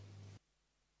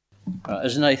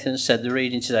As Nathan said, the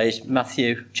reading today is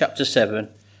Matthew chapter 7,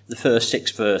 the first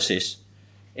 6 verses.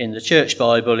 In the Church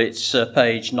Bible, it's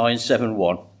page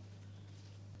 971.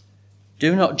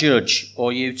 Do not judge,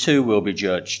 or you too will be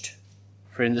judged.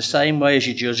 For in the same way as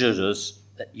you judge others,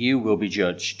 that you will be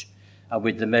judged, and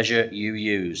with the measure you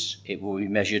use, it will be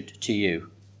measured to you.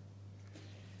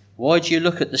 Why do you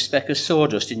look at the speck of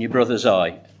sawdust in your brother's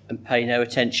eye and pay no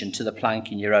attention to the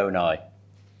plank in your own eye?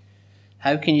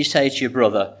 How can you say to your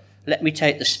brother, let me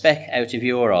take the speck out of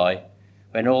your eye,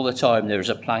 when all the time there is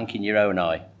a plank in your own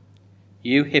eye?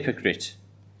 You hypocrite!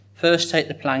 First take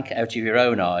the plank out of your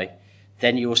own eye,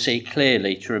 then you will see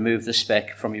clearly to remove the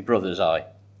speck from your brother's eye.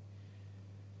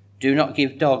 Do not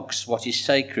give dogs what is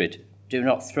sacred. Do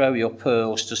not throw your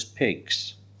pearls to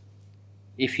pigs.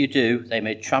 If you do, they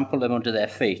may trample them under their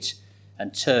feet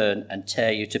and turn and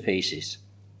tear you to pieces.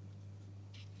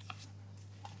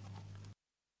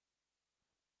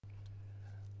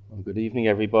 Well, good evening,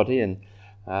 everybody. And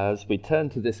as we turn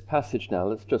to this passage now,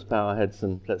 let's just bow our heads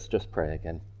and let's just pray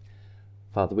again.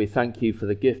 Father, we thank you for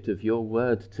the gift of your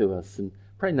word to us, and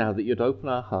pray now that you'd open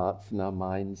our hearts and our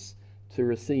minds to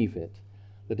receive it,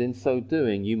 that in so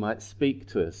doing you might speak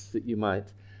to us, that you might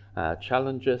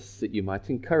challenge us, that you might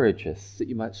encourage us, that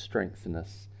you might strengthen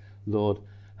us. Lord,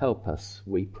 help us,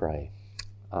 we pray.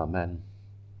 Amen.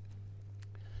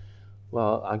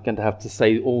 Well, I'm going to have to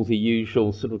say all the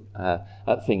usual sort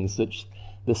of things that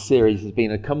this series has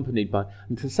been accompanied by,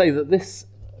 and to say that this,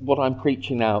 what I'm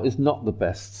preaching now, is not the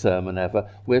best sermon ever.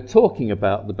 We're talking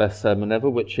about the best sermon ever,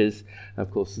 which is, of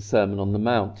course, the Sermon on the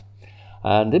Mount.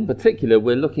 And in particular,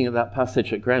 we're looking at that passage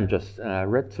that Graham just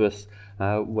read to us,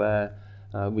 where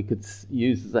we could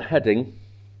use as a heading,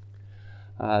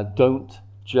 don't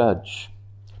judge.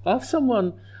 Now, if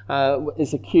someone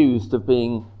is accused of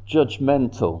being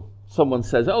judgmental, someone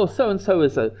says, oh, so-and-so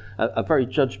is a very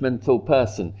judgmental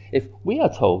person. If we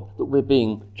are told that we're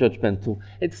being judgmental,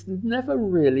 it's never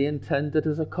really intended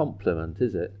as a compliment,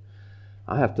 is it?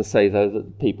 I have to say, though,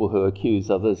 that people who accuse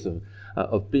others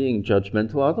of being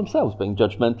judgmental are themselves being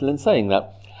judgmental in saying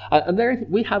that. And there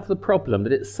we have the problem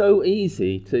that it's so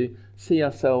easy to see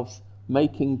ourselves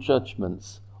making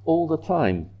judgments all the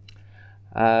time.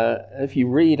 If you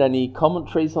read any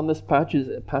commentaries on this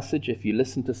passage, if you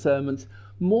listen to sermons,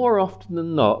 more often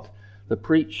than not, the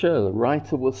preacher, the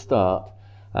writer will start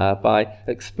by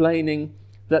explaining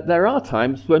that there are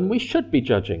times when we should be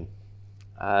judging.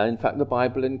 In fact, the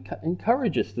Bible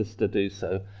encourages us to do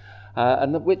so,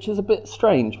 which is a bit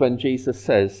strange when Jesus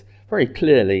says very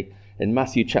clearly in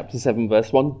Matthew chapter 7,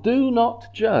 verse 1, do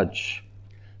not judge.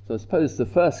 So I suppose the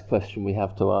first question we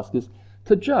have to ask is,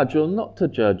 to judge or not to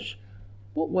judge,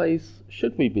 what ways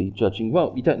should we be judging?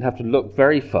 Well, you don't have to look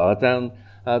very far down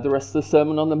the rest of the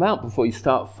Sermon on the Mount before you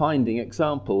start finding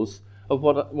examples of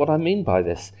what I mean by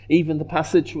this. Even the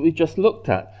passage we just looked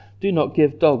at, do not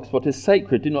give dogs what is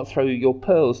sacred, do not throw your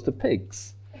pearls to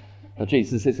pigs. Now,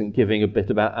 Jesus isn't giving a bit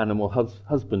about animal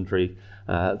husbandry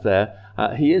there.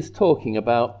 He is talking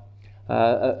about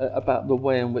the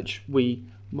way in which we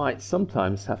might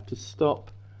sometimes have to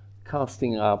stop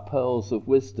casting our pearls of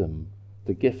wisdom,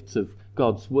 the gifts of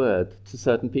God's word, to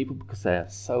certain people because they are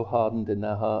so hardened in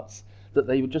their hearts that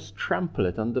they would just trample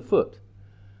it underfoot.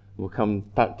 We'll come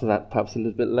back to that perhaps a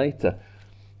little bit later.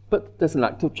 But there's an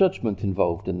act of judgment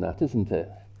involved in that, isn't it?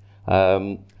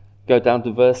 Go down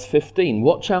to verse 15.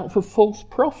 Watch out for false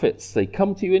prophets. They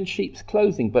come to you in sheep's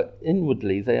clothing, but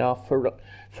inwardly they are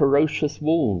ferocious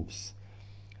wolves.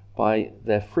 By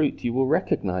their fruit you will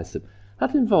recognize them.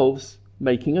 That involves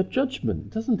making a judgment,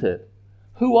 doesn't it?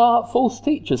 Who are false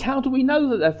teachers? How do we know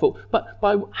that they're false? But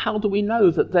how do we know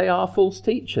that they are false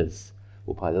teachers?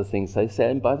 Well, by the things they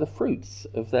say and by the fruits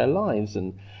of their lives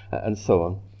and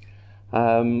so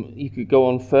on. You could go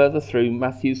on further through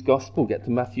Matthew's Gospel, get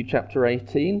to Matthew chapter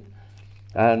 18,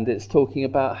 and it's talking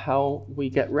about how we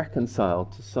get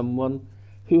reconciled to someone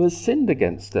who has sinned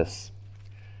against us.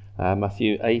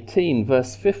 Matthew 18,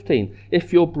 verse 15,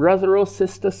 if your brother or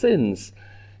sister sins,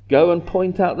 go and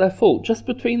point out their fault. Just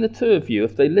between the two of you,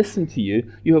 if they listen to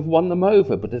you, you have won them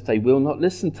over. But if they will not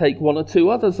listen, take one or two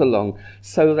others along,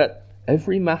 so that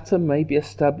every matter may be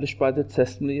established by the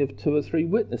testimony of 2 or 3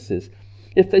 witnesses.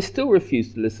 If they still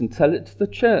refuse to listen, tell it to the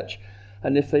church.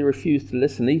 And if they refuse to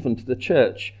listen even to the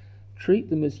church, treat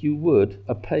them as you would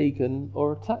a pagan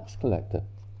or a tax collector.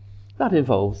 That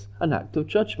involves an act of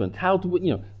judgment. How do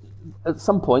we, at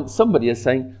some point somebody is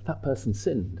saying, that person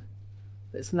sinned.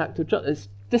 It's an act of judgment. It's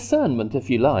discernment, if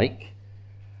you like.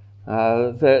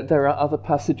 There are other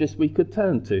passages we could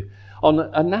turn to. On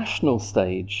a national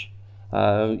stage,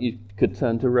 You could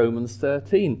turn to Romans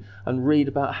 13 and read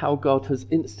about how God has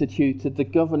instituted the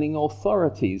governing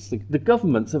authorities, the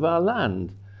governments of our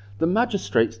land, the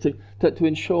magistrates to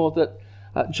ensure that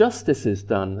justice is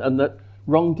done and that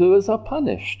wrongdoers are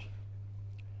punished.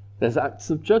 There's acts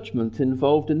of judgment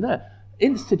involved in there,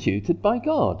 instituted by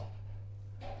God.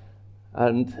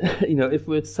 And, if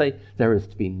we were to say there is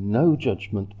to be no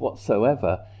judgment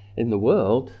whatsoever in the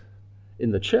world,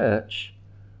 in the church,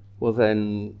 well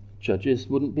then judges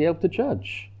wouldn't be able to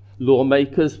judge.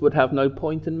 Lawmakers would have no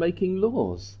point in making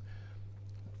laws.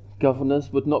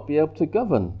 Governors would not be able to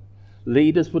govern.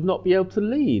 Leaders would not be able to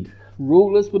lead.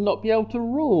 Rulers would not be able to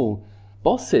rule.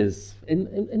 Bosses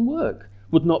in work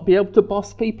would not be able to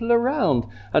boss people around.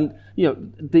 And,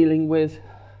 dealing with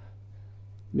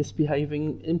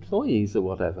misbehaving employees or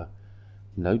whatever.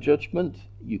 No judgment,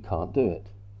 you can't do it.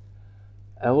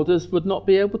 Elders would not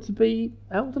be able to be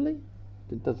elderly.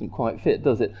 It doesn't quite fit,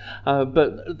 does it?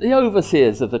 But the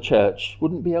overseers of the church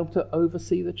wouldn't be able to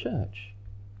oversee the church.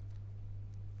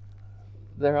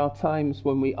 There are times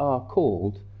when we are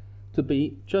called to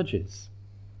be judges.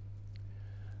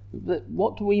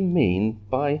 What do we mean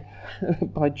by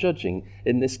judging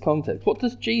in this context? What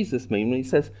does Jesus mean when he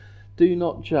says, do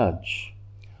not judge?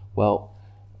 Well,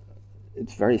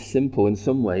 it's very simple in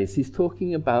some ways. He's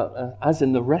talking about, as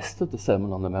in the rest of the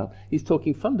Sermon on the Mount, he's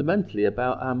talking fundamentally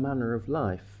about our manner of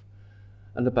life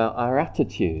and about our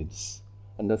attitudes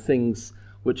and the things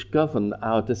which govern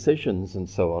our decisions and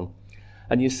so on.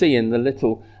 And you see in the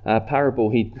little parable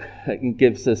he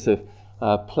gives us of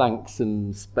planks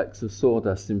and specks of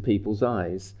sawdust in people's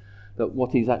eyes, that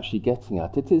what he's actually getting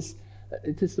at, it is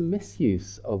the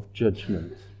misuse of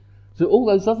judgment. So all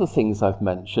those other things I've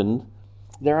mentioned,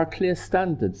 there are clear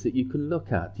standards that you can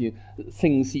look at,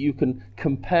 things that you can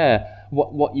compare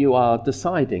what you are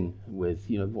deciding with,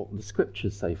 what the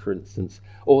scriptures say, for instance,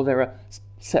 or there are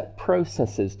set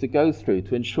processes to go through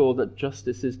to ensure that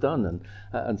justice is done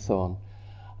and so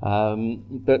on.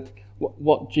 But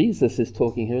what Jesus is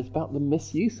talking here is about the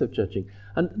misuse of judging.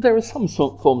 And there are some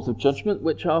forms of judgment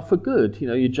which are for good.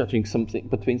 You're judging something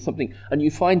between something and you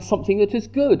find something that is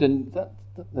good, and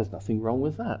there's nothing wrong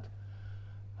with that.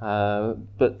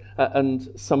 And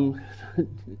some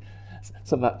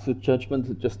acts of judgment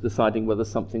are just deciding whether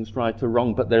something's right or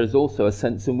wrong, but there is also a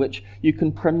sense in which you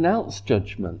can pronounce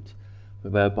judgment,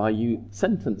 whereby you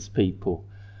sentence people.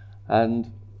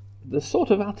 And the sort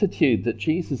of attitude that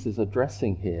Jesus is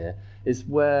addressing here is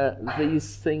where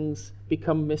these things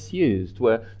become misused,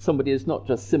 where somebody is not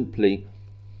just simply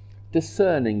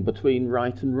discerning between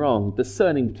right and wrong,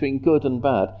 discerning between good and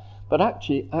bad, but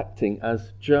actually acting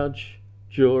as judge,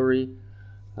 jury,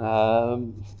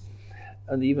 and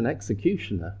even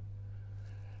executioner.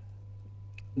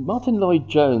 Martin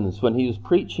Lloyd-Jones, when he was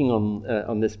preaching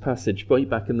on this passage way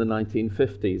back in the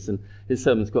 1950s, and his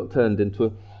sermons got turned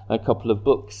into a couple of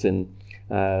books in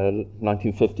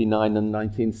 1959 and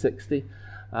 1960,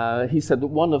 he said that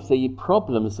one of the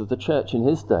problems of the church in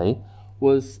his day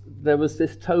was there was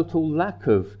this total lack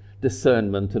of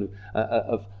discernment and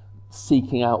of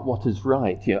seeking out what is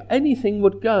right. Anything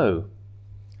would go.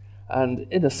 And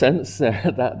in a sense,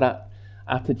 that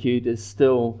attitude is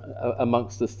still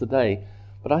amongst us today.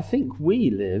 But I think we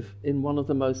live in one of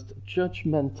the most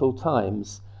judgmental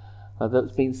times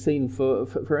that's been seen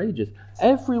for ages.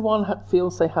 Everyone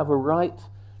feels they have a right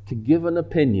to give an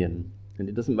opinion, and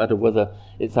it doesn't matter whether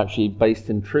it's actually based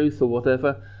in truth or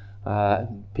whatever.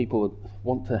 People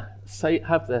want to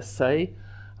have their say.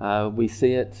 We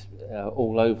see it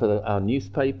all over our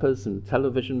newspapers and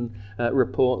television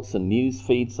reports and news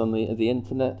feeds on the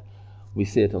internet. We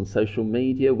see it on social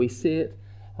media. We see it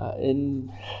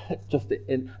in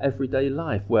everyday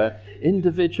life, where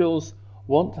individuals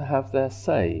want to have their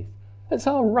say. It's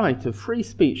our right of free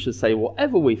speech to say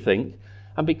whatever we think,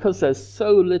 and because there's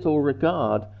so little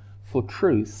regard for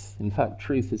truth, in fact,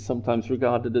 truth is sometimes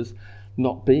regarded as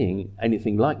not being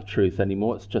anything like truth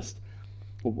anymore. It's just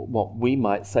what we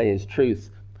might say is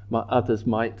truth. Others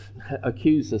might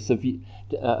accuse us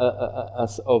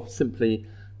of simply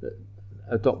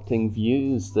adopting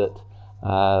views that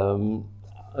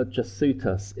just suit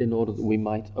us in order that we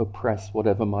might oppress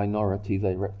whatever minority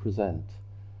they represent.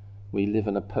 We live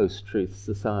in a post-truth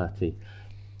society.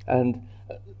 And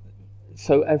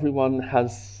so everyone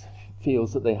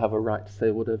feels that they have a right to say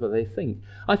whatever they think.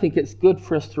 I think it's good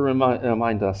for us to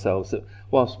remind ourselves that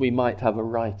whilst we might have a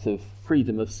right of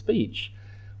freedom of speech,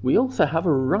 we also have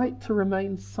a right to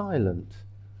remain silent.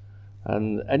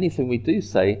 And anything we do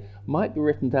say might be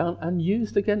written down and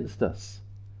used against us.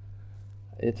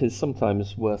 It is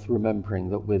sometimes worth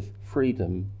remembering that with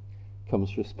freedom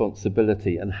comes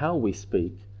responsibility, and how we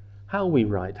speak, how we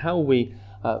write, how we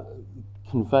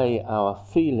convey our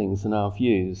feelings and our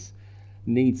views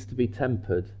needs to be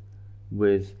tempered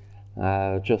with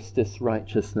justice,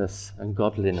 righteousness, and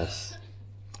godliness.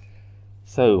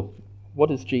 So, what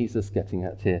is Jesus getting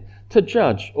at here? To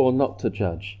judge or not to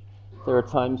judge. There are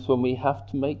times when we have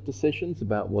to make decisions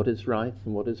about what is right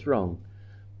and what is wrong.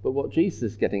 But what Jesus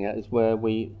is getting at is where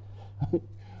we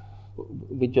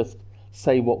just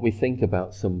say what we think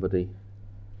about somebody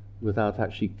without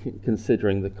actually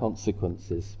considering the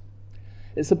consequences.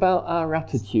 It's about our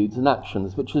attitudes and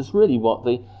actions, which is really what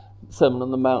the Sermon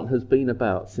on the Mount has been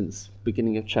about since the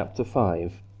beginning of chapter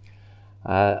 5.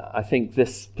 I think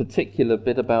this particular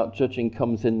bit about judging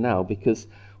comes in now because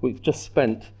we've just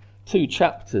spent 2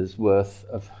 chapters worth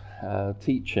of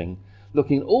teaching,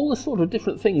 looking at all the sort of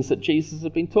different things that Jesus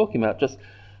has been talking about. Just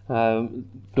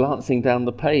glancing down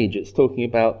the page, it's talking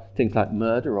about things like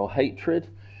murder or hatred,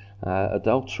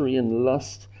 adultery and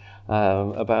lust,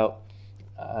 about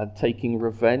taking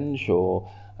revenge,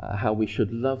 or how we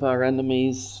should love our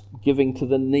enemies, giving to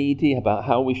the needy, about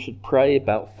how we should pray,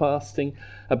 about fasting,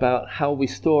 about how we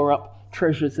store up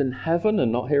treasures in heaven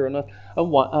and not here on earth,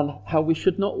 and how we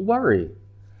should not worry.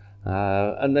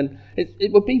 And then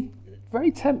it would be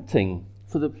very tempting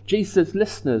for the Jesus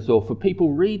listeners or for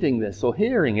people reading this or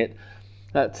hearing it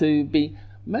to be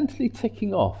mentally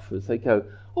ticking off as they go,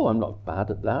 oh, I'm not bad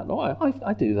at that. Oh,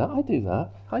 I do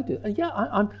that. Yeah,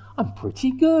 I'm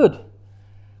pretty good.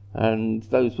 And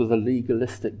those with a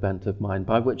legalistic bent of mind,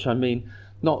 by which I mean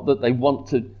not that they want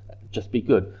to just be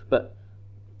good, but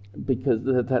because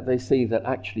that they see that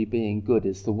actually being good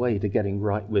is the way to getting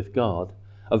right with God.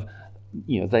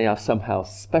 They are somehow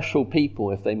special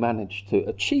people if they manage to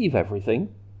achieve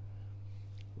everything.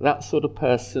 That sort of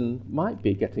person might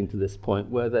be getting to this point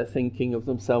where they're thinking of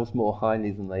themselves more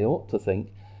highly than they ought to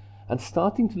think, and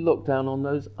starting to look down on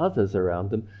those others around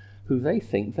them who they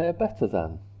think they're better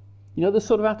than. The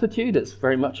sort of attitude, it's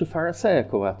very much a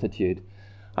Pharisaical attitude.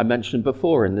 I mentioned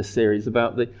before in this series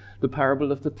about the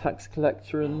parable of the tax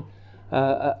collector and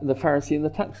the Pharisee and the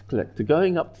tax collector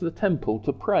going up to the temple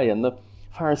to pray, and the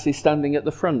Pharisee standing at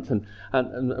the front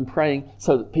and praying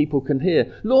so that people can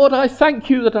hear, Lord, I thank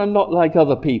you that I'm not like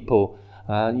other people.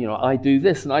 I do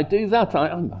this and I do that.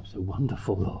 I'm so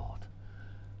wonderful, Lord.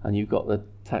 And you've got the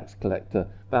tax collector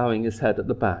bowing his head at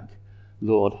the back.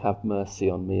 Lord, have mercy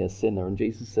on me, a sinner. And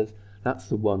Jesus says, that's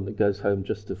the one that goes home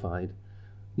justified.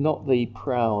 Not the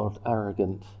proud,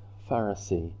 arrogant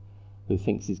Pharisee who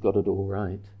thinks he's got it all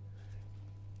right.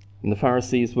 And the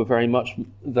Pharisees were very much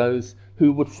those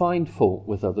who would find fault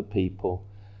with other people.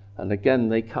 And again,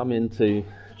 they come into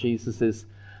Jesus's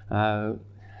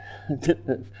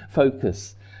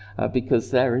focus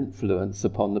because their influence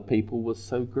upon the people was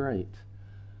so great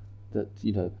that,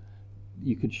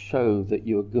 you could show that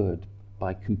you're good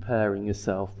by comparing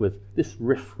yourself with this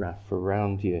riffraff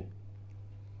around you.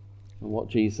 And what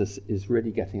Jesus is really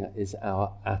getting at is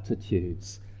our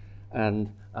attitudes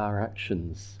and our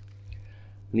actions.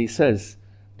 And he says,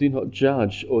 do not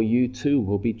judge, or you too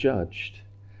will be judged.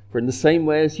 For in the same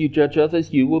way as you judge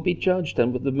others, you will be judged,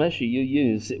 and with the measure you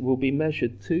use, it will be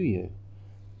measured to you.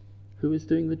 Who is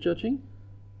doing the judging?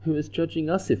 Who is judging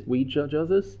us if we judge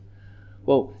others?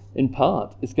 Well, in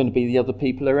part, it's going to be the other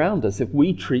people around us. If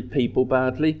we treat people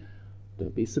badly,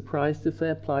 don't be surprised if they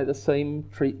apply the same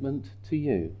treatment to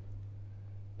you.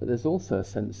 But there's also a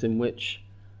sense in which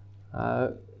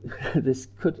this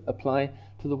could apply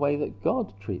to the way that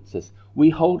God treats us. We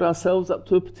hold ourselves up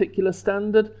to a particular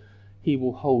standard, he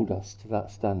will hold us to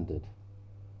that standard.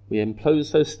 We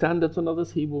impose those standards on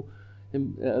others, he will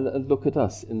look at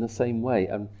us in the same way.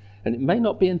 And it may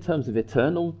not be in terms of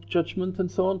eternal judgment and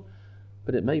so on,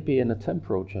 but it may be in a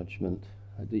temporal judgment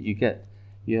that you get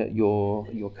your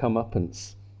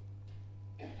comeuppance.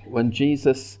 When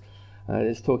Jesus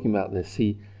is talking about this,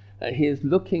 he is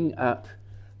looking at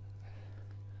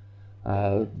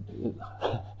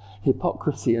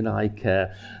hypocrisy and eye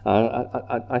care.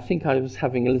 I think I was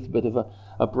having a little bit of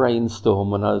a brainstorm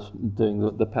when I was doing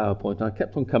the PowerPoint. I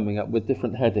kept on coming up with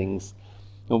different headings,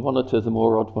 and one or two of the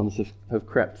more odd ones have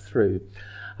crept through.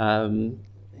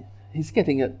 He's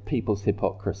getting at people's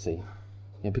hypocrisy,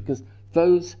 because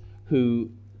those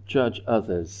who judge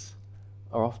others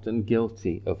are often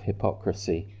guilty of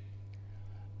hypocrisy.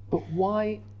 But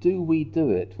why do we do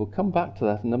it? We'll come back to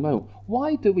that in a moment.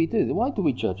 Why do we do that? Why do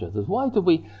we judge others? Why do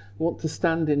we want to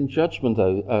stand in judgment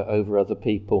over other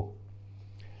people?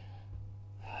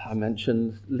 I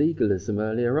mentioned legalism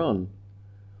earlier on.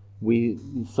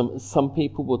 Some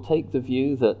people will take the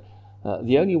view that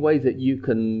the only way that you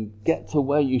can get to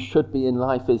where you should be in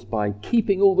life is by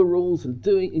keeping all the rules and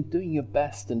doing your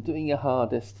best and doing your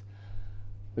hardest.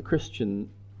 The Christian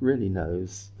really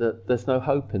knows that there's no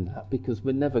hope in that, because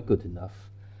we're never good enough.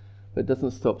 But it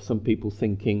doesn't stop some people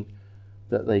thinking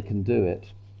that they can do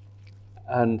it.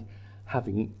 And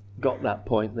having got that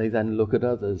point, they then look at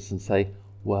others and say,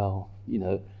 well,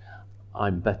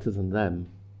 I'm better than them.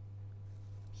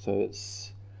 So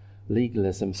it's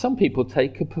legalism. Some people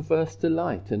take a perverse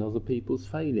delight in other people's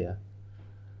failure.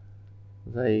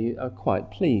 They are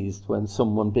quite pleased when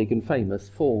someone big and famous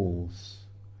falls,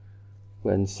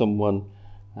 when someone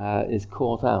is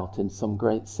caught out in some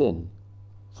great sin.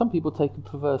 Some people take a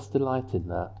perverse delight in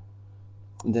that,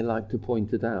 and they like to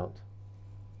point it out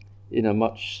in a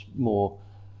much more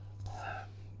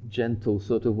gentle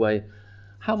sort of way.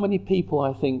 How many people,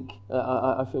 I think,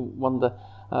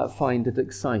 find it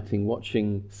exciting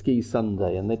watching Ski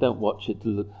Sunday, and they don't watch it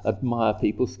to admire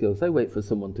people's skills. They wait for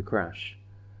someone to crash,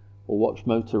 or watch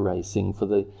motor racing for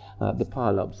the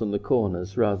pile-ups on the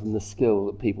corners, rather than the skill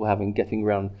that people have in getting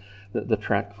around the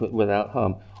track without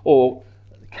harm. Or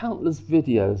countless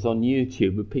videos on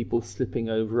YouTube of people slipping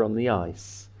over on the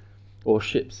ice, or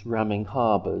ships ramming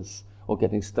harbours, or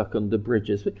getting stuck under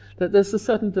bridges. But there's a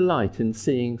certain delight in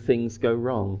seeing things go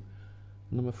wrong.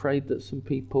 And I'm afraid that some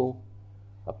people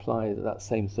apply that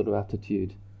same sort of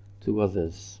attitude to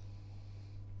others.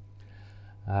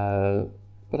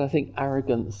 But I think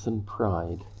arrogance and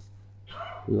pride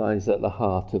lies at the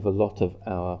heart of a lot of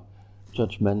our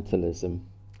judgmentalism,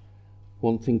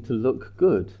 wanting to look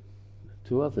good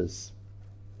to others,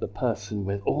 the person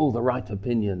with all the right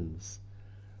opinions,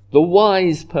 the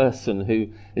wise person who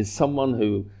is someone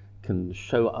who can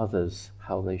show others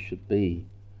how they should be,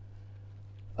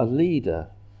 a leader,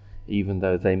 even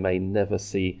though they may never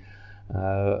see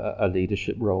a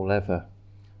leadership role ever.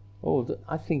 Or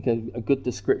I think a good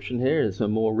description here is a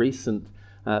more recent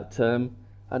term,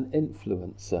 an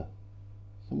influencer.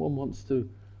 Someone wants to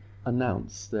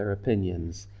announce their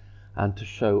opinions and to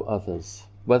show others,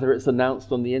 whether it's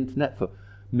announced on the internet for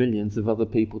millions of other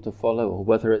people to follow, or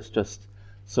whether it's just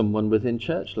someone within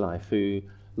church life who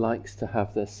likes to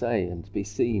have their say and to be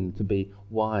seen to be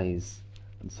wise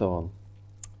and so on.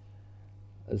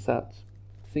 Is that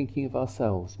thinking of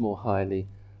ourselves more highly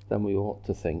than we ought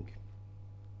to think?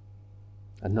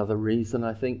 Another reason,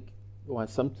 I think, why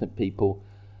some people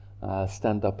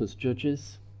stand up as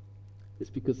judges is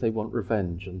because they want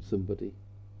revenge on somebody.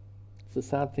 It's a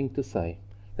sad thing to say.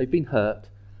 They've been hurt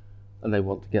and they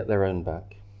want to get their own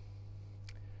back.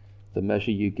 The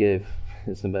measure you give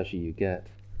is the measure you get.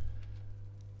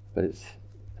 But it's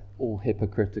all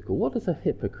hypocritical. What is a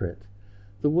hypocrite?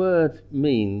 The word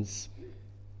means,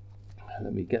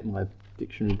 let me get my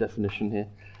dictionary definition here.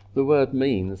 The word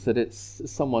means that it's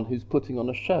someone who's putting on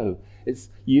a show. It's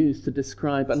used to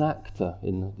describe an actor.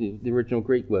 In the original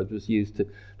Greek word was used to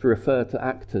refer to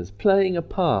actors playing a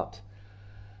part.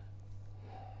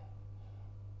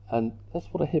 And that's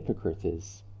what a hypocrite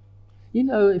is.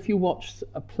 If you watch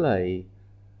a play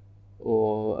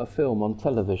or a film on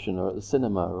television or at the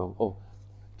cinema, or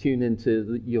tune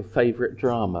into your favourite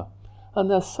drama, and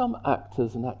there's some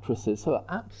actors and actresses who are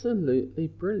absolutely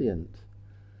brilliant.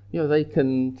 They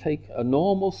can take a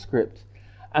normal script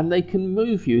and they can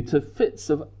move you to fits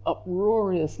of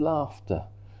uproarious laughter.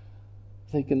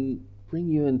 They can bring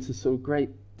you into sort of great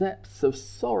depths of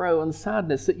sorrow and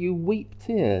sadness that you weep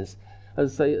tears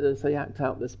as they act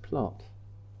out this plot.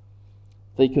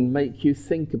 They can make you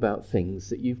think about things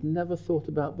that you've never thought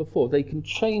about before. They can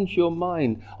change your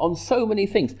mind on so many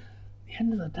things. At the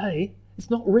end of the day, it's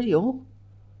not real.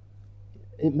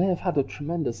 It may have had a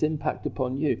tremendous impact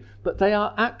upon you, but they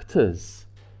are actors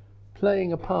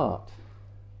playing a part.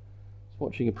 I was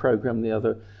watching a program the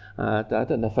other day. I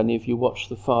don't know if any of you watched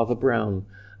the Father Brown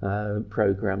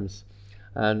programs,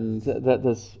 and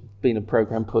there's been a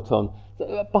program put on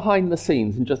behind the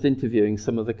scenes and just interviewing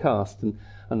some of the cast. And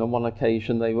on one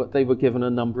occasion they were given a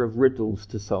number of riddles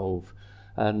to solve,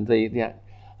 and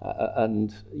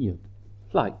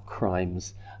like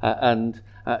crimes. And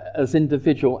as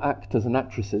individual actors and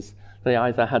actresses, they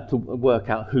either had to work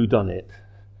out who done it.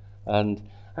 And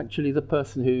actually the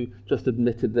person who just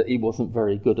admitted that he wasn't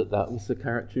very good at that was the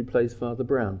character who plays Father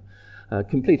Brown.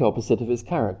 Complete opposite of his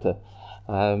character.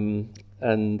 We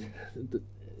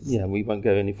won't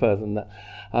go any further than that.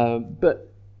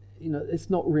 But it's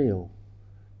not real.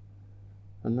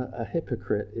 And a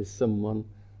hypocrite is someone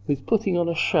who's putting on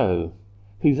a show,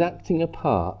 who's acting a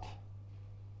part,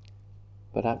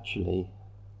 but actually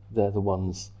they're the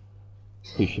ones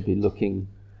who should be looking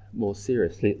more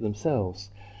seriously at themselves.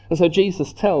 And so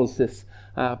Jesus tells this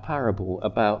parable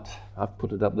about, I've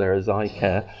put it up there as I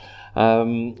care,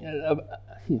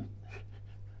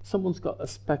 someone's got a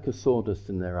speck of sawdust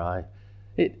in their eye.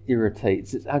 it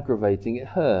irritates, it's aggravating, it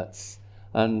hurts,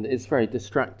 and it's very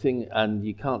distracting, and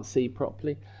you can't see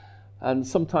properly. And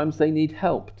sometimes they need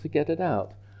help to get it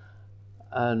out.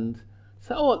 And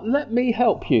so, oh, let me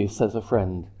help you, says a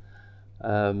friend.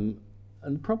 And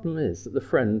the problem is that the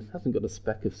friend hasn't got a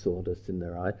speck of sawdust in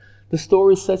their eye. The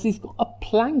story says he's got a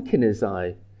plank in his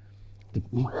eye.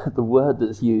 The word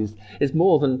that's used is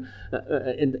more than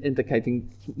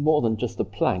indicating more than just a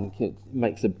plank. It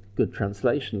makes a good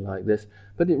translation like this,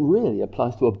 but it really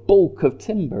applies to a bulk of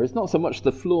timber. It's not so much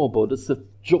the floorboard as the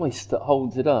joist that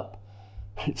holds it up.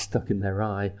 It's stuck in their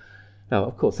eye. Now,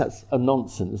 of course, that's a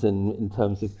nonsense in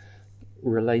terms of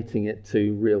relating it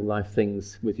to real life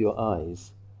things with your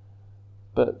eyes.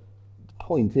 But the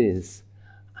point is,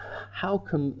 how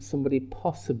can somebody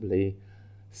possibly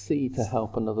see to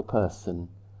help another person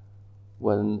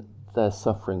when they're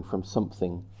suffering from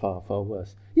something far, far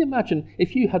worse? You imagine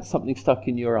if you had something stuck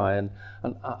in your eye and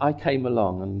I came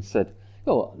along and said,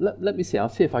 oh, let me see, I'll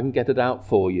see if I can get it out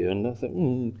for you. And I said,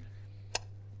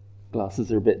 glasses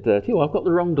are a bit dirty. Oh, I've got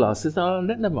the wrong glasses. Oh,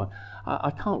 never mind.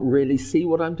 I can't really see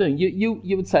what I'm doing.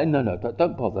 You would say, no,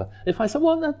 don't bother. If I said,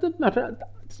 well, that doesn't matter. It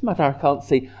doesn't matter, I can't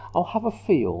see. I'll have a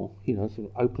feel, sort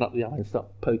of open up the eye and start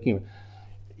poking around.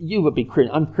 You would be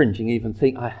I'm cringing even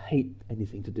think I hate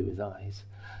anything to do with eyes.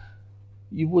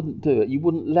 You wouldn't do it. You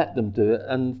wouldn't let them do it,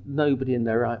 and nobody in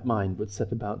their right mind would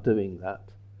set about doing that.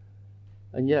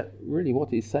 And yet, really what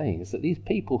he's saying is that these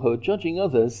people who are judging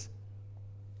others,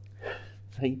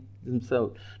 they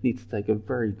themselves need to take a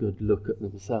very good look at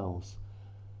themselves.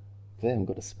 They haven't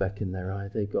got a speck in their eye.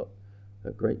 They've got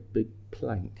a great big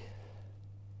plank.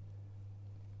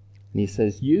 And he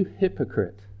says, you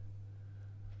hypocrite.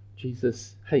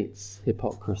 Jesus hates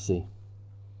hypocrisy.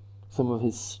 Some of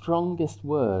his strongest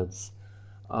words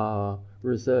are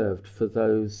reserved for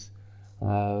those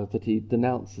that he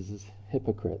denounces as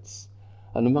hypocrites.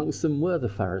 And amongst them were the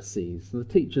Pharisees and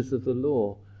the teachers of the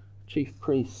law, chief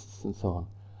priests and so on.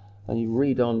 And you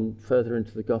read on further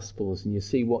into the Gospels and you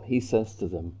see what he says to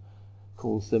them.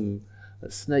 Calls them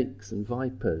snakes and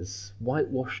vipers,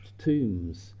 whitewashed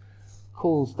tombs,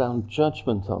 calls down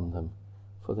judgment on them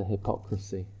for the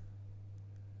hypocrisy.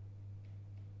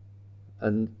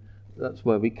 And that's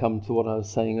where we come to what I was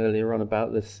saying earlier on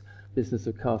about this business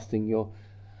of casting your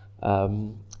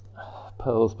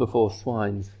pearls before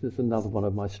swine. There's another one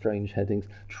of my strange headings.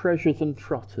 Treasures and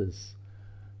trotters.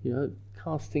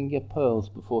 Casting your pearls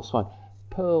before swine.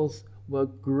 Pearls were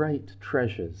great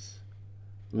treasures.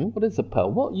 I mean, what is a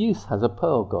pearl? What use has a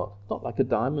pearl got? Not like a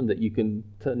diamond that you can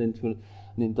turn into an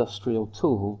industrial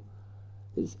tool.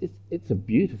 It's a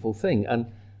beautiful thing.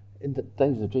 And in the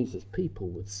days of Jesus, people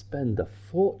would spend a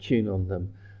fortune on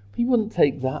them. He wouldn't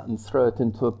take that and throw it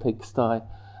into a pigsty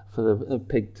for the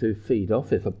pig to feed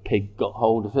off. If a pig got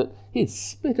hold of it, he'd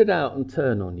spit it out and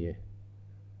turn on you.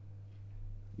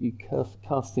 You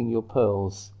casting your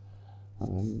pearls.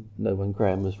 No, when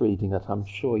Graham was reading that, I'm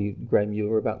sure Graham, you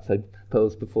were about to say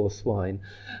pearls before swine.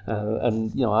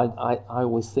 And I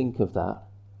always think of that,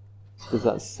 because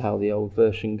that's how the old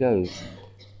version goes.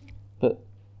 But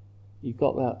you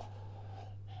got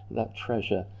that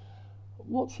treasure.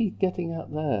 What's he getting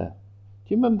at there?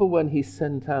 Do you remember when he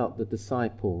sent out the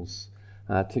disciples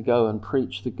to go and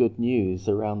preach the good news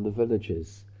around the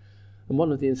villages? And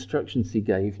one of the instructions he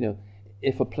gave,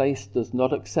 if a place does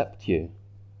not accept you,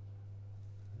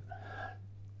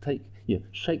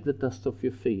 shake the dust off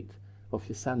your feet, off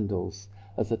your sandals,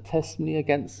 as a testimony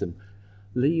against them.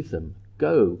 Leave them.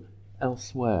 Go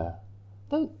elsewhere.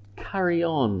 Don't carry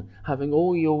on having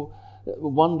all your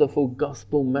wonderful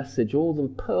gospel message, all the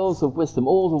pearls of wisdom,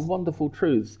 all the wonderful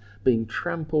truths being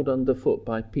trampled underfoot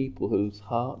by people whose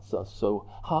hearts are so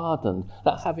hardened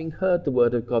that having heard the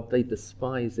word of God, they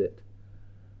despise it,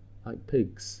 like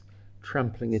pigs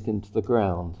trampling it into the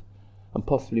ground, and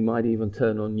possibly might even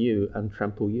turn on you and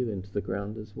trample you into the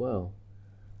ground as well.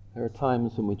 There are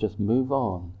times when we just move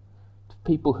on to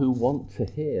people who want to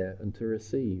hear and to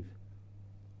receive.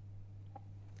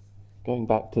 Going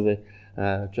back to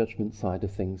the judgment side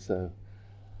of things, though,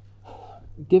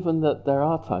 given that there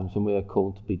are times when we are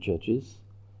called to be judges,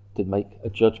 to make a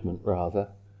judgment rather,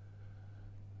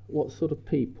 what sort of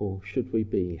people should we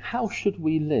be? How should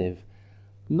we live?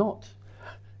 Not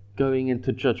going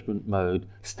into judgment mode,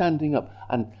 standing up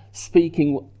and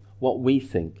speaking what we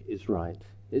think is right.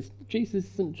 Jesus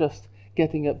isn't just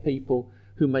getting at people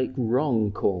who make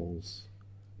wrong calls,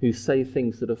 who say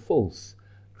things that are false,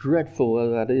 dreadful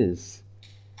though that is.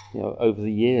 Over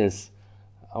the years,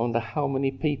 I wonder how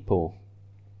many people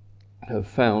have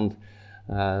found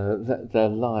their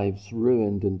lives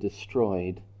ruined and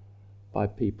destroyed by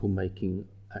people making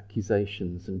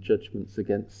accusations and judgments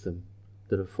against them.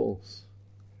 that are false.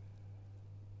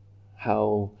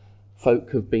 How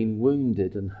folk have been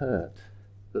wounded and hurt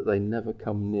that they never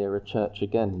come near a church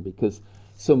again because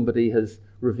somebody has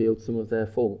revealed some of their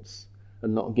faults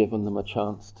and not given them a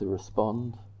chance to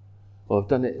respond, or have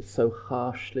done it so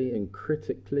harshly and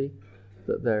critically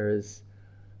that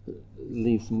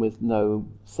leaves them with no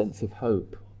sense of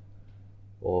hope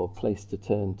or place to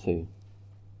turn to.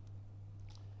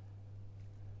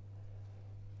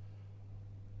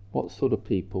 What sort of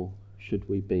people should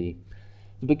we be?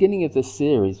 The beginning of this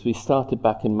series, we started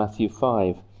back in Matthew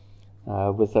 5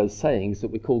 with those sayings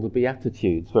that we call the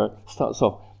Beatitudes, where it starts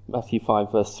off, Matthew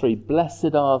 5 verse 3,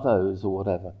 blessed are those, or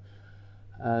whatever.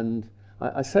 And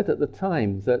I said at the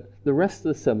time that the rest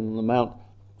of the Sermon on the Mount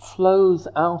flows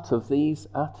out of these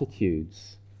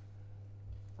attitudes.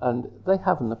 And they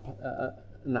have an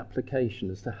application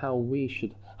as to how we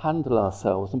should handle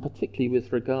ourselves, and particularly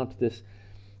with regard to this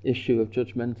issue of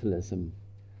judgmentalism.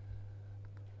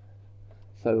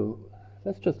 So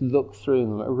let's just look through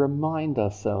them and remind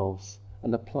ourselves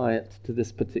and apply it to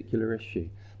this particular issue.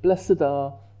 Blessed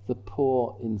are the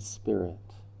poor in spirit.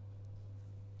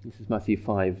 This is Matthew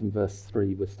 5 and verse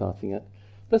 3 we're starting at.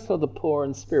 Blessed are the poor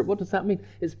in spirit. What does that mean?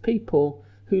 It's people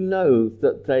who know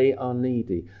that they are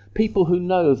needy. People who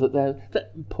know that they're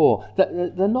poor.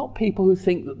 They're not people who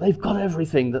think that they've got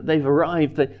everything, that they've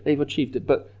arrived, they've achieved it,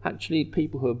 but actually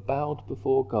people who are bowed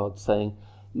before God saying,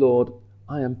 Lord,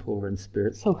 I am poor in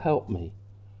spirit, so help me.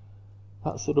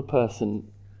 That sort of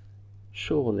person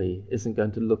surely isn't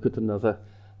going to look at another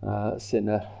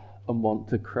sinner and want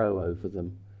to crow over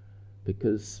them,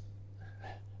 because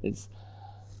it's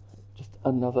just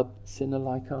another sinner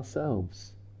like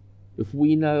ourselves. If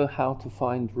we know how to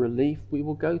find relief, we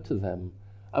will go to them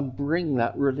and bring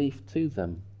that relief to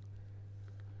them.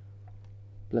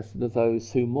 Blessed are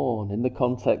those who mourn. In the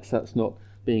context, that's not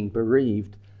being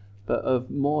bereaved, but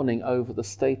of mourning over the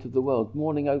state of the world,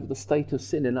 mourning over the state of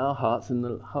sin in our hearts and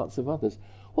the hearts of others.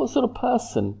 What sort of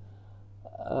person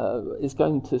is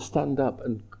going to stand up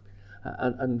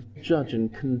and judge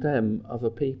and condemn other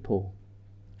people?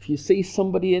 If you see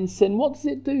somebody in sin, what does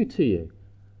it do to you?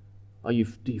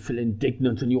 Do you feel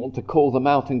indignant and you want to call them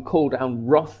out and call down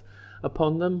wrath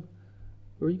upon them?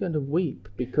 Or are you going to weep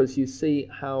because you see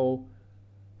how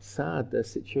sad their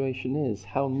situation is,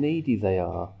 how needy they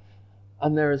are,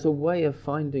 and there is a way of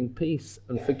finding peace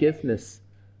and forgiveness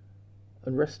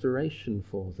and restoration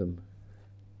for them?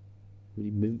 Will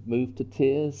you move to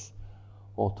tears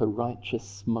or to righteous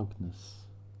smugness?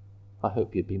 I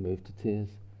hope you'd be moved to tears.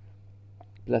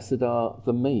 Blessed are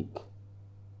the meek,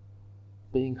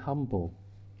 being humble,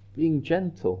 being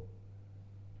gentle.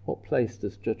 What place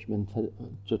does judgmentalism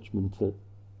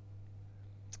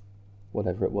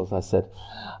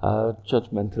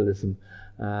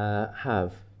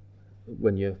have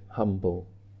when you're humble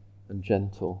and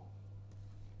gentle?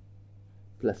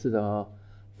 Blessed are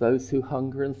those who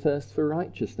hunger and thirst for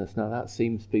righteousness. Now that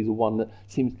seems to be the one that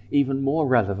seems even more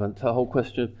relevant to the whole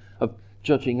question of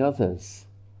judging others.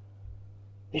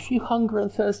 If you hunger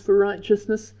and thirst for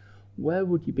righteousness, where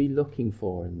would you be looking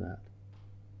for in that?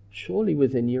 Surely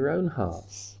within your own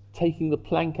hearts, taking the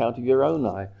plank out of your own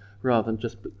eye rather than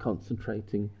just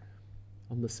concentrating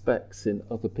on the specks in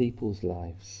other people's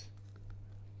lives.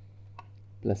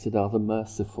 Blessed are the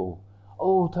merciful.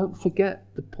 Oh, don't forget,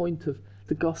 the point of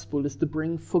the gospel is to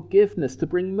bring forgiveness, to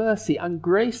bring mercy and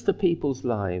grace to people's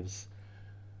lives,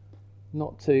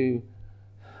 not to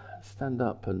stand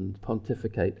up and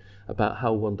pontificate about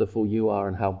how wonderful you are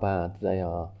and how bad they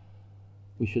are.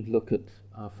 We should look at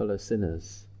our fellow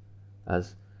sinners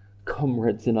as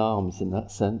comrades in arms in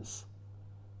that sense,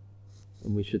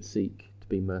 and we should seek to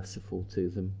be merciful to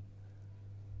them,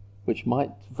 which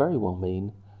might very well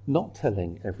mean not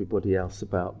telling everybody else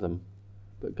about them,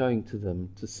 but going to them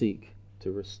to seek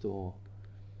to restore.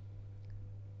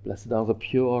 Blessed are the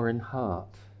pure in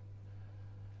heart,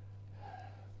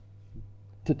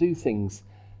 to do things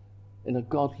in a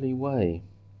godly way,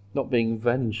 not being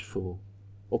vengeful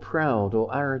or proud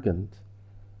or arrogant,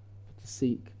 but to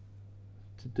seek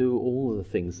to do all the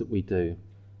things that we do,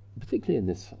 particularly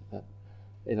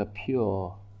in a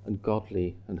pure and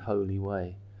godly and holy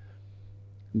way.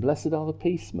 And blessed are the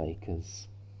peacemakers.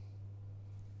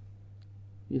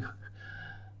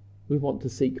 We want to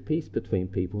seek peace between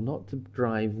people, not to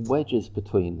drive wedges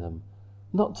between them,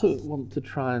 not to want to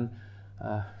try and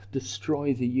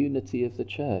destroy the unity of the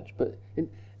church, but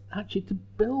actually to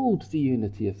build the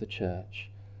unity of the church,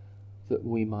 that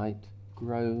we might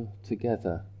grow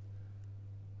together.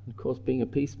 And of course, being a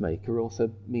peacemaker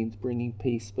also means bringing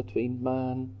peace between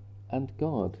man and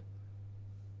God.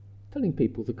 Telling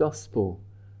people the gospel,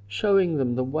 showing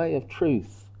them the way of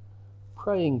truth,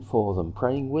 praying for them,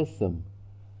 praying with them,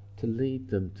 to lead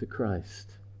them to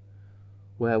Christ,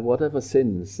 where whatever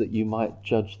sins that you might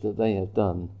judge that they have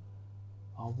done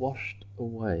are washed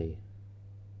away.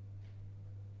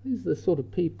 These are the sort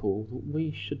of people that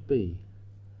we should be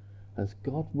as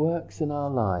God works in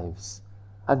our lives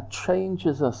and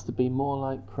changes us to be more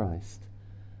like Christ.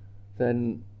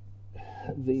 Then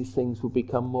these things will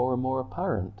become more and more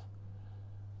apparent.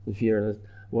 If you're in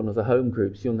one of the home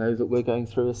groups, you'll know that we're going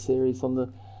through a series on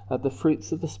the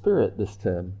fruits of the Spirit this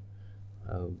term,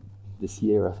 this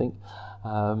year I think,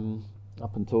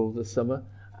 up until the summer.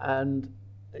 And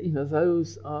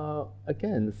those are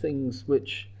again things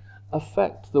which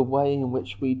affect the way in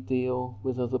which we deal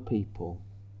with other people.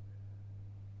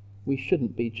 We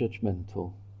shouldn't be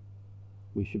judgmental.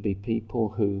 We should be people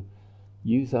who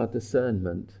use our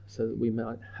discernment so that we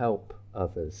might help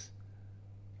others,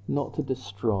 not to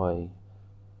destroy,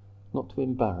 not to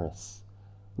embarrass,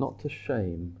 not to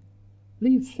shame.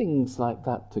 Leave things like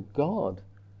that to God.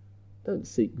 Don't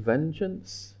seek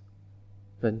vengeance.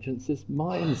 Vengeance is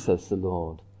mine, says the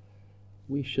Lord.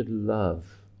 We should love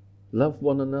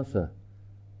one another,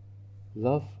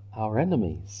 love our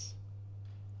enemies,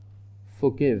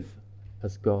 forgive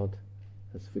as God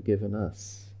has forgiven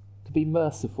us, to be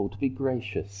merciful, to be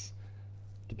gracious,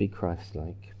 to be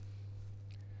Christ-like,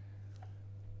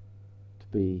 to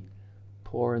be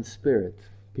poor in spirit,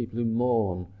 people who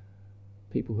mourn,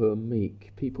 people who are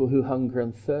meek, people who hunger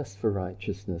and thirst for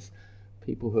righteousness,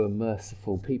 people who are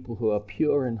merciful, people who are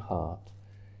pure in heart,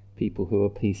 people who are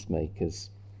peacemakers.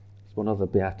 There's one other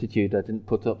beatitude I didn't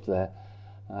put up there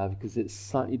because it's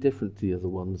slightly different to the other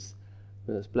ones.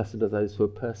 But it's blessed are those who are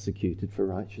persecuted for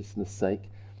righteousness'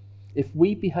 sake. If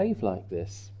we behave like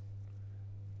this,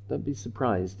 don't be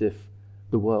surprised if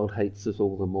the world hates us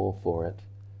all the more for it.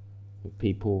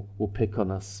 People will pick on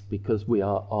us because we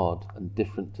are odd and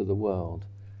different to the world.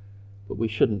 But we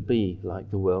shouldn't be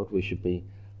like the world, we should be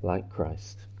like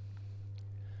Christ.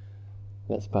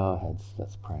 Let's bow our heads,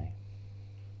 let's pray.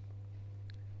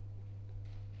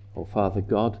 Oh, Father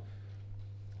God,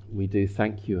 we do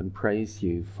thank you and praise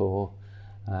you for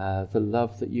the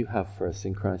love that you have for us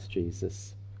in Christ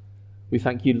Jesus. We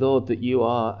thank you, Lord, that you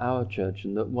are our judge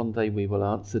and that one day we will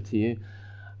answer to you.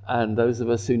 And those of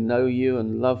us who know you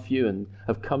and love you and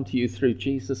have come to you through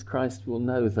Jesus Christ will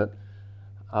know that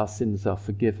our sins are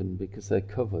forgiven because they're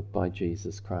covered by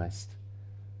Jesus Christ.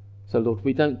 So, Lord,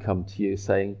 we don't come to you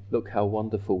saying, look how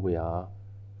wonderful we are,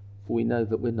 for we know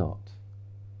that we're not.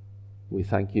 We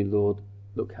thank you, Lord,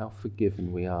 look how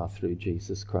forgiven we are through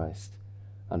Jesus Christ.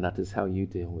 And that is how you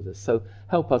deal with us. So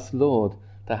help us, Lord,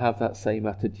 to have that same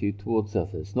attitude towards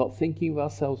others, not thinking of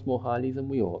ourselves more highly than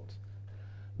we ought,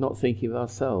 not thinking of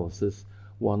ourselves as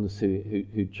ones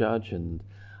who judge and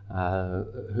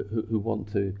who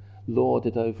want to lord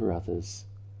it over others,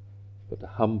 but to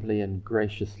humbly and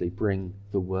graciously bring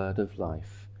the word of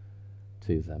life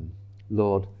to them.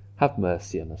 Lord, have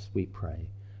mercy on us, we pray,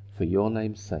 for your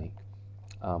name's sake.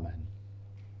 Amen.